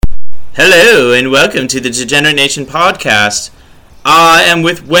Hello and welcome to the Degenerate Nation podcast. I am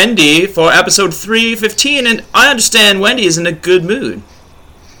with Wendy for episode 315, and I understand Wendy is in a good mood.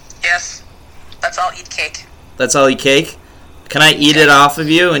 Yes. Let's all eat cake. Let's all eat cake? Can I eat it off of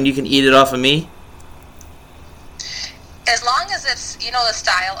you and you can eat it off of me? As long as it's, the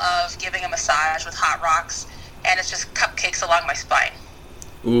style of giving a massage with hot rocks, and it's just cupcakes along my spine.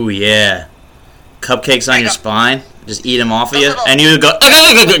 Ooh, yeah. Cupcakes on your spine? Just eat them off of you? And you go...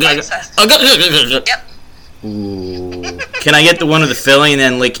 Yep. Ooh. Can I get the one with the filling and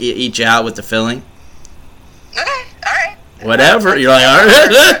then lick each out with the filling? Okay, alright. Whatever. You're like,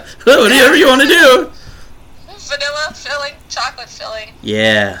 alright, whatever you want to do. Vanilla filling, chocolate filling.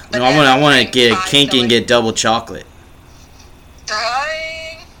 Yeah. No, I want to get kinky and get double chocolate.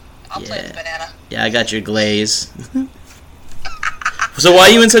 Dying. I'll play with the banana. Yeah, I got your glaze. So why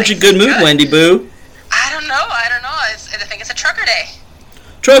are you in such a good mood, Wendy Boo? I don't know. I think it's a trucker day.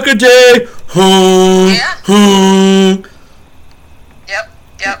 Trucker day!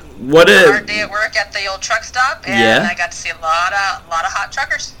 Yep. What a hard day at work at the old truck stop, and I got to see a lot of hot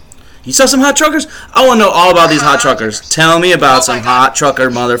truckers. You saw some hot truckers? I want to know all about these hot truckers. Tell me about some hot trucker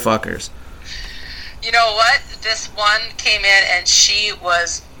motherfuckers. You know what? This one came in and she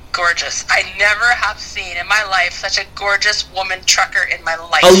was gorgeous. I never have seen in my life such a gorgeous woman trucker in my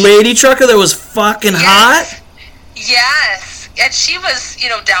life. A lady trucker that was fucking hot? Yes. And she was,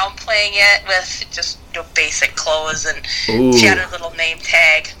 downplaying it with just, basic clothes, and she had her little name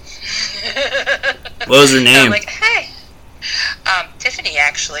tag. What was her name? So I'm like, hey. Tiffany,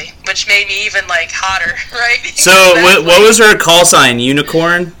 actually, which made me even, hotter, right? So, what was her call sign?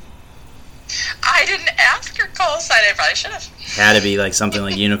 Unicorn? I didn't ask her call sign. I probably should have. Had to be, something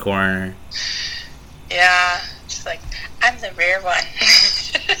like unicorn. Or... Yeah. She's like, I'm the rare one.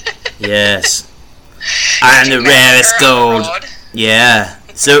 Yes. I'm the rarest gold. Yeah.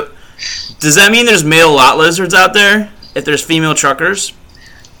 So, does that mean there's male lot lizards out there? If there's female truckers?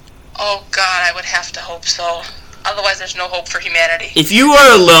 Oh, God, I would have to hope so. Otherwise, there's no hope for humanity. If you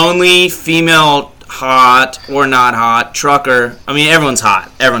are a lonely female, hot or not hot trucker, I mean, everyone's hot.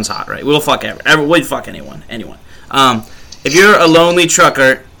 Everyone's hot, right? We'll fuck we'd fuck anyone. If you're a lonely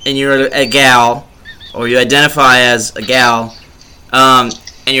trucker and you're a gal, or you identify as a gal, and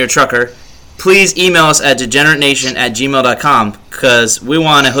you're a trucker, please email us at degeneratenation@gmail.com, because we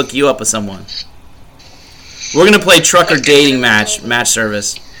want to hook you up with someone. We're going to play trucker dating match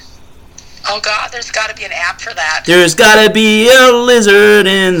service. Oh, God, there's got to be an app for that. There's got to be a lizard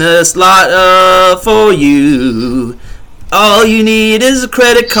in the slot for you. All you need is a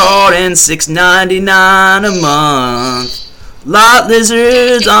credit card and $6.99 a month. Lot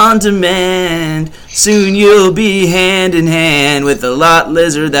lizards on demand. Soon you'll be hand in hand with a lot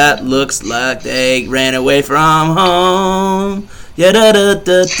lizard that looks like they ran away from home. Yeah, da da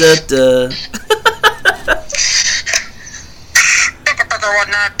da da da.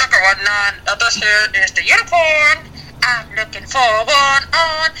 This here is the unicorn. I'm looking for one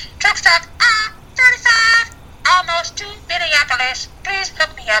on truck stop I-35, almost to Minneapolis. Please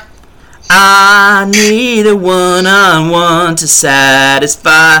hook me up. I need a one-on-one to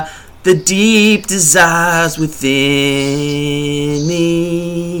satisfy the deep desires within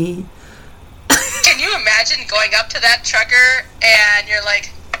me. Can you imagine going up to that trucker and you're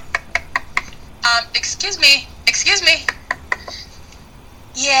like, excuse me.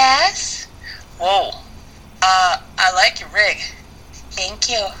 Yes? Whoa. I like your rig. Thank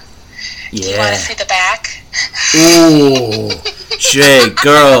you. Yeah. Do you want to see the back? Ooh. Jay,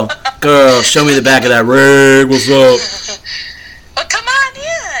 girl, show me the back of that rig. What's up? Well, come on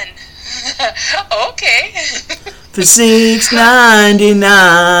in. Okay. For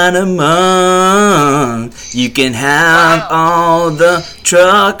 $6.99 a month, you can have all the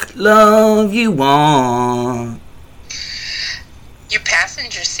truck love you want. Your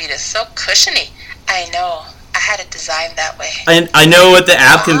passenger seat is so cushiony. I know. I had it designed that way. I know what the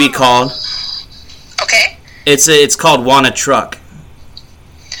app can be called. Okay. It's called Wanna Truck.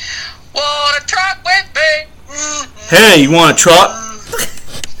 Want a truck with me? Hey, you want a truck?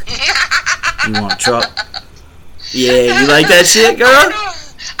 You want a truck? Yeah, you like that shit, girl?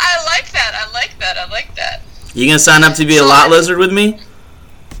 I like that. You gonna sign up to be a lot lizard with me?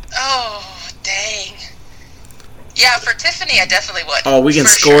 Oh, dang. Yeah, for Tiffany, I definitely would. Oh, we can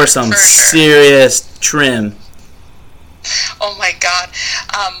score some serious trim. Oh my God.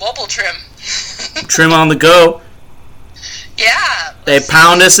 Mobile trim. Trim on the go. Yeah. They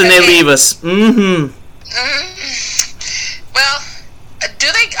pound us and they leave us. Mm-hmm. Well,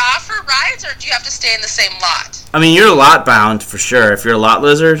 do they offer rides, or do you have to stay in the same lot? I mean, you're lot bound for sure. If you're a lot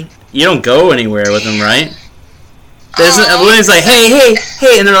lizard, you don't go anywhere with them, right? When it's like, hey,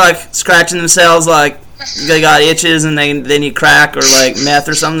 and they're like scratching themselves like they got itches and they need crack or like meth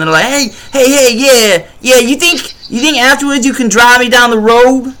or something. They're like, hey, yeah. You think afterwards you can drive me down the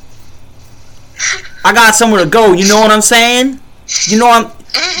road? I got somewhere to go. You know what I'm saying? Can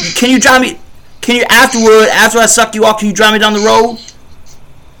you drive me? Can you after I suck you off? Can you drive me down the road?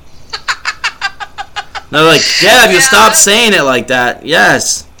 They're like, yeah, if you stop saying it like that,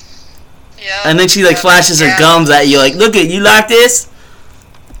 yes. Yeah. And then she like flashes her gums at you, like, look at you like this.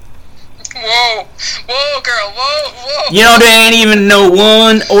 Whoa, girl, whoa. You know there ain't even no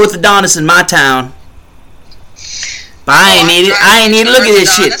one orthodontist in my town. But I ain't need it. Look at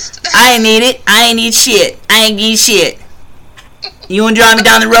this shit. I ain't need it. I ain't need shit. I ain't need shit. You wanna drive me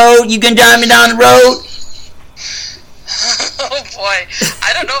down the road? You can drive me down the road? Oh boy,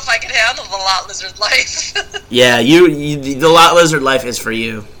 I don't know if I can handle the lot lizard life. Yeah, the lot lizard life is for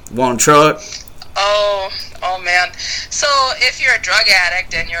you. Want a truck? Oh man. So if you're a drug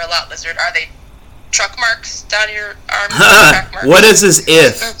addict and you're a lot lizard, are they truck marks down your arm? What is this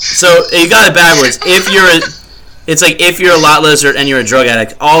if? So you got it backwards. It's like if you're a lot lizard and you're a drug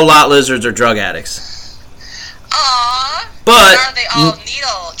addict. All lot lizards are drug addicts. But are they all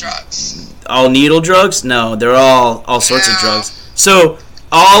needle drugs? All needle drugs? No, they're all sorts of drugs. So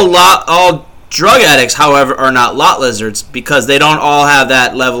all drug addicts, however, are not lot lizards because they don't all have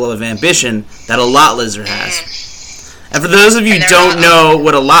that level of ambition that a lot lizard has. And for those of you who don't know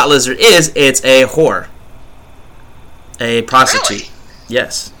what a lot lizard is, it's a whore. A prostitute. Really?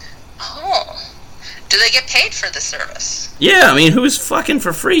 Yes. Oh. Do they get paid for the service? Yeah, I mean, who's fucking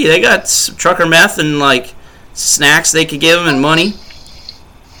for free? They got trucker meth and, like, snacks they could give them and money.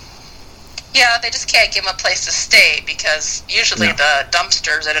 Yeah, they just can't give them a place to stay because usually the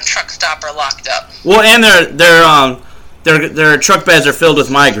dumpsters at a truck stop are locked up. Well, and their truck beds are filled with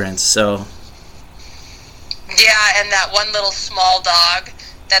migrants, so. Yeah, and that one little small dog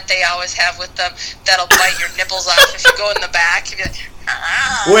that they always have with them that'll bite your nipples off if you go in the back. You'll be like,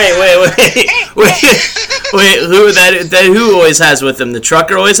 Wait, who always has with them? The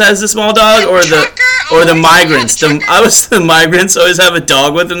trucker always has the small dog, or the migrants? The migrants always have a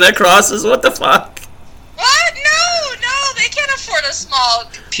dog with them that crosses. What the fuck? What? No, they can't afford a small.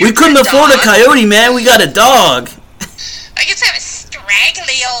 We couldn't afford a coyote, man. We got a dog. I guess have a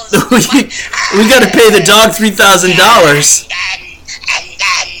straggly old. we got to pay the dog $3,000.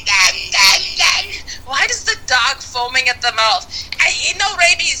 Why does the dog foaming at the mouth? No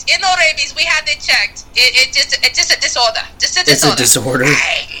rabies. We had it checked. It's just a disorder. It's a disorder.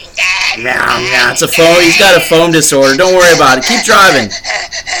 Nah, it's a foam. He's got a foam disorder. Don't worry about it. Keep driving.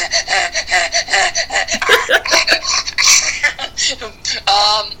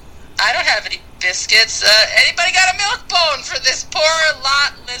 I don't have any biscuits. Anybody got a milk bone for this poor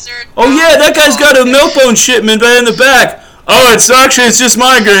lot lizard? Oh yeah, that guy's got a milk bone shipment in the back. Oh, it's just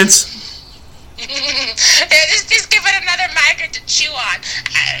migrants. Just give it another migrant to chew on.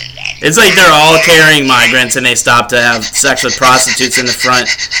 It's like they're all carrying migrants and they stop to have sex with prostitutes in the front.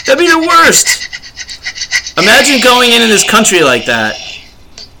 That'd be the worst. Imagine going into this country like that.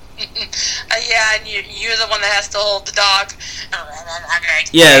 Yeah, and you're the one that has to hold the dog.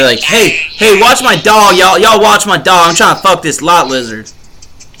 Yeah, they're like, hey, watch my dog, y'all watch my dog. I'm trying to fuck this lot lizard.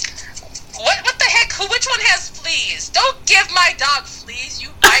 What the heck? Which one has fleas? Don't give my dog fleas, you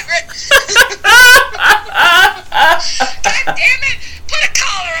migrant. God damn it! Put a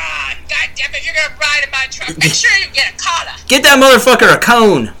collar on! God damn it, you're gonna ride in my truck. Make sure you get a collar. Get that motherfucker a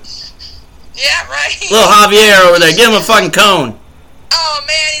cone. Yeah, right. Little Javier over there, give him a fucking cone. Oh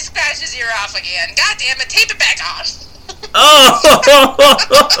man, he scratched his ear off again. God damn it, tape it back on. Oh!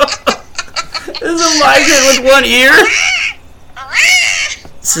 There's a migrant with one ear?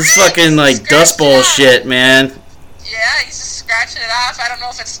 This is fucking like Dust Bowl shit, man. Yeah, he's just scratching it off. I don't know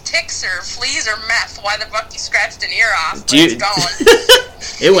if it's ticks or fleas or meth. Why the fuck you scratched an ear off? But it's gone.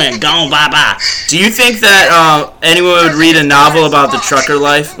 It went gone, bye-bye. Do you think that anyone would read a novel about the trucker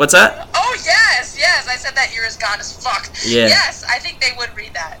life? What's that? Oh, yes. I said that ear is gone as fuck. Yeah. Yes, I think they would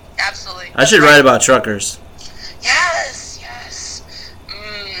read that. Absolutely. I should write about truckers. Yes.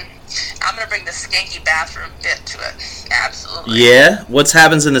 I'm going to bring the skanky bathroom bit to it. Absolutely. Yeah? What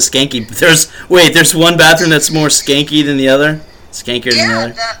happens in the skanky? There's one bathroom that's more skanky than the other? Skankier than the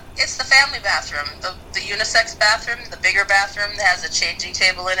other? Yeah, it's the family bathroom. The unisex bathroom, the bigger bathroom that has a changing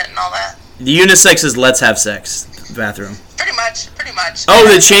table in it and all that. The unisex is let's have sex bathroom. Pretty much. Oh,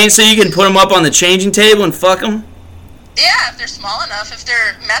 the change, so you can put them up on the changing table and fuck them? Yeah, if they're small enough. If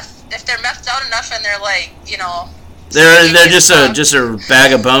they're methed out enough and they're like, They're just a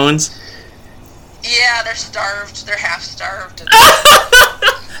bag of bones? Yeah, they're starved. They're half starved.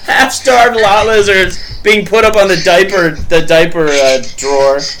 Half-starved lot lizards being put up on the diaper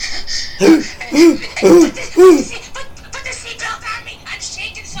drawer. Put the seatbelt on me. I'm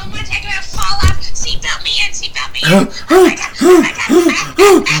shaking so much I'm gonna fall off. Seatbelt me in. Seatbelt me in. Oh my god. Oh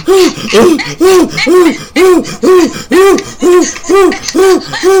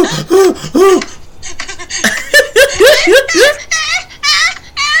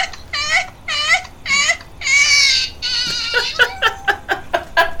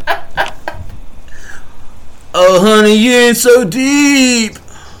Oh, honey, you ain't so deep. I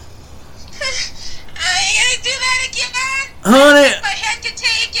ain't gonna do that again. Honey. My head can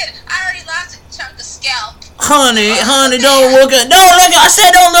take it. I already lost a chunk of scalp. Honey, don't look at I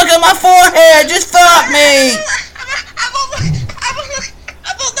said don't look at my forehead. Just fuck me. I won't look.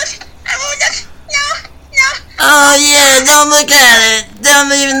 No. Oh, yeah, don't look at it.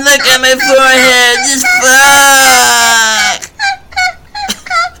 Don't even look at my forehead. Just fuck.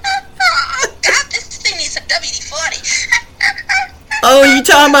 Oh, God, this thing needs some WD-40. Oh, you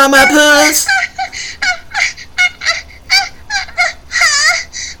talking about my puss?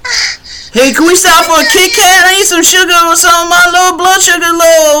 Hey, can we stop for a Kit Kat? I need some sugar or something. My low blood sugar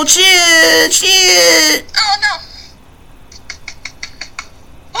low. Shit. Oh, no.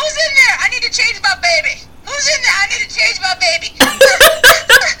 Who's in there? I need to change my baby. Who's in there? I need to change my baby.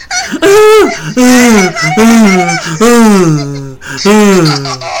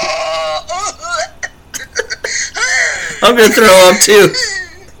 I'm gonna throw up too.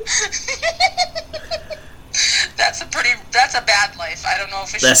 That's a bad life. I don't know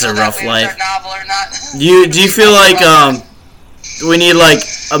if it That's should a go rough that way life. with our novel or not. Do you feel like we need like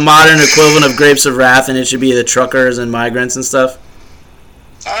a modern equivalent of Grapes of Wrath, and it should be the truckers and migrants and stuff?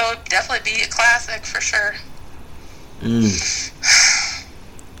 Oh, definitely be a classic for sure. I'm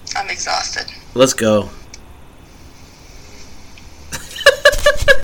exhausted. Let's go.